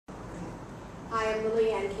Hi, I'm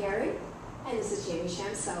Lilli and Carey, and this is Jamie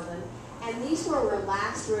Shamselden. And these were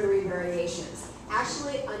relaxed Rotary variations.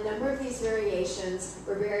 Actually, a number of these variations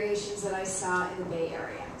were variations that I saw in the Bay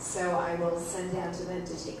Area. So I will send down to them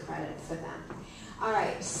to take credit for them. All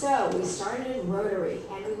right, so we started in Rotary,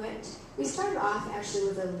 and we started off actually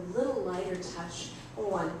with a little lighter touch.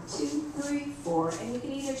 1, 2, 3, 4, and we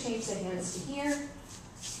can either change the hands to here,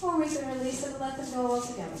 or we can release them and let them go all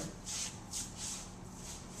together.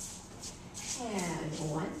 And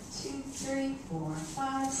 1, 2, 3, 4,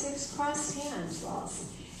 5, 6, crossed hands, waltz.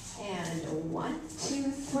 And 1,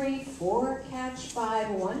 2, 3, 4, catch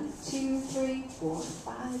 5. 1, 2, 3, 4,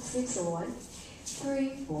 5, 6. 1, 3,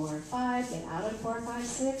 4, 5. Get out of 4, 5,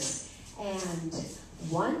 6. And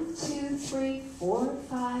 1, 2, 3, 4,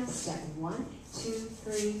 5. Step 1, 2,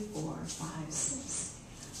 3, 4, 5, 6.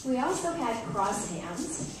 We also had cross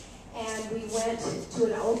hands. And we went to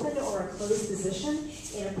an open or a closed position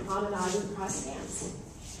in a promenade with crossed hands.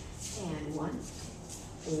 And 1,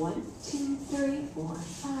 2, 3, 4,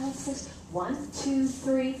 5, 6. 1, 2,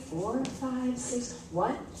 3, 4, 5, 6.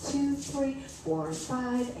 1, 2, 3, 4,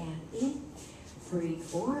 5, and in. 3,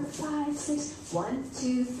 4, 5, 6. 1,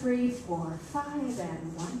 2, 3, 4, 5,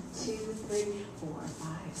 and 1, 2, 3, 4,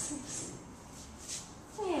 5, 6.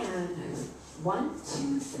 And 1,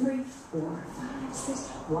 2, 3, 4, 5, 6.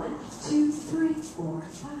 1, 2, 3, 4,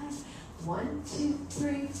 5. 1, 2,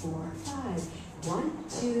 3, 4, 5. 1,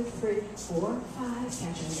 2, 3, 4, 5.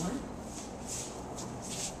 Catch a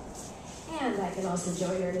 1. And I can also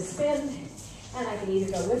join her in a spin. And I can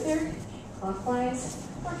either go with her, clockwise,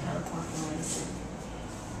 or counterclockwise.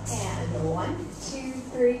 And 1, 2,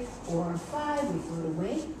 3, 4, 5. We float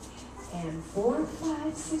away. And 4,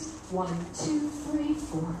 5, 6. 1, 2, 3,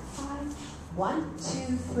 4, 5. 1,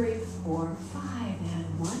 2, 3, 4, 5.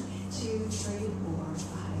 And 1, 2, 3, 4,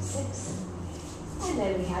 5, 6. And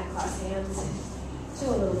then we had cross hands to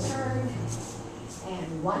a little turn.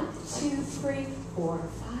 And 1, 2, 3, 4,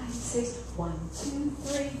 5, 6. 1, 2,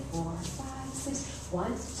 3, 4, 5, 6.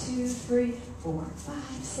 1, 2, 3, 4, 5,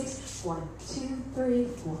 6. 1, 2, 3,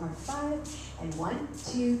 4, 5. And 1,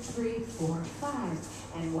 2, 3, 4, 5.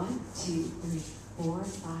 And 1, 2, 3, 4,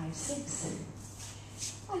 5, 6.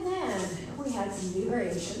 And then we had some new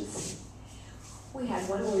variations. We had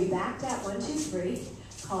one where we backed out 1, 2, 3,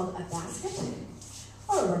 called a basket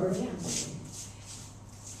or a rubber band.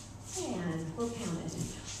 And we'll count it.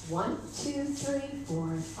 1, 2, 3,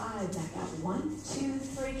 4, 5. Back out. 1, 2,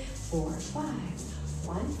 3, 4, 5.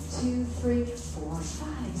 1, 2, 3, 4,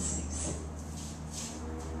 5, 6.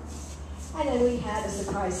 And then we had a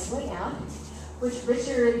surprise swing out, which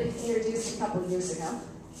Richard introduced a couple years ago.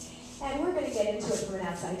 And we're going to get into it from an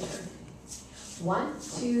outside turn. 1,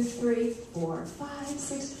 2, 3, 4, 5,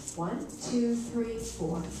 6. 1, 2, 3,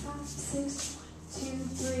 4, 5, 6. 1, 2,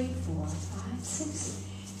 3, 4, 5, 6.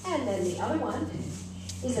 And then the other one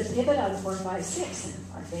is a pivot on 4, 5, 6,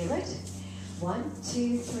 our favorite. 1,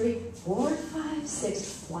 2, 3, 4, 5,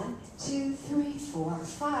 6. 1, 2, 3, 4,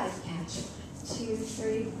 5. Catch. 2,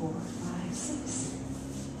 3, 4, 5, 6.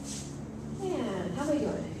 And how are we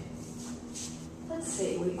doing? Let's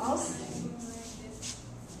see, we also,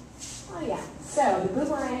 oh yeah, so the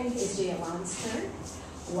boomerang is Jaylon's turn.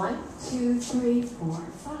 1, 2, 3, 4,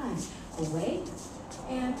 5. Away,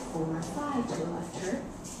 and 4, 5 to a left turn.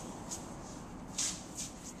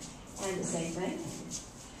 And the same thing,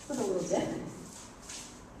 with a little dip.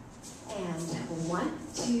 And 1,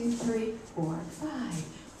 2, 3, 4, 5.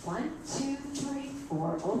 1, 2, 3,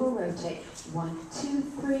 4, over rotate. 1, 2,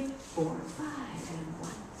 3, 4, 5, and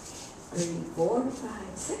 1, 3, 4,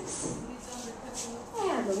 5, 6.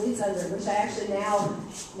 And the lead's under, which I actually now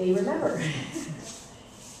may remember.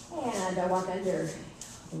 And I walk under.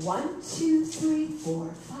 1, 2, 3, 4,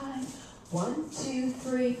 5. 1, 2,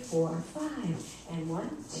 3, 4, 5. And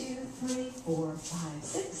 1, 2, 3, 4, 5,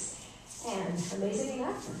 6. And amazing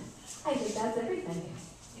enough, I think that's everything.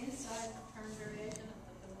 Inside turn variation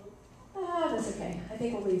of the loop. Oh, that's okay. I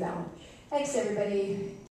think we'll leave that one. Thanks, everybody.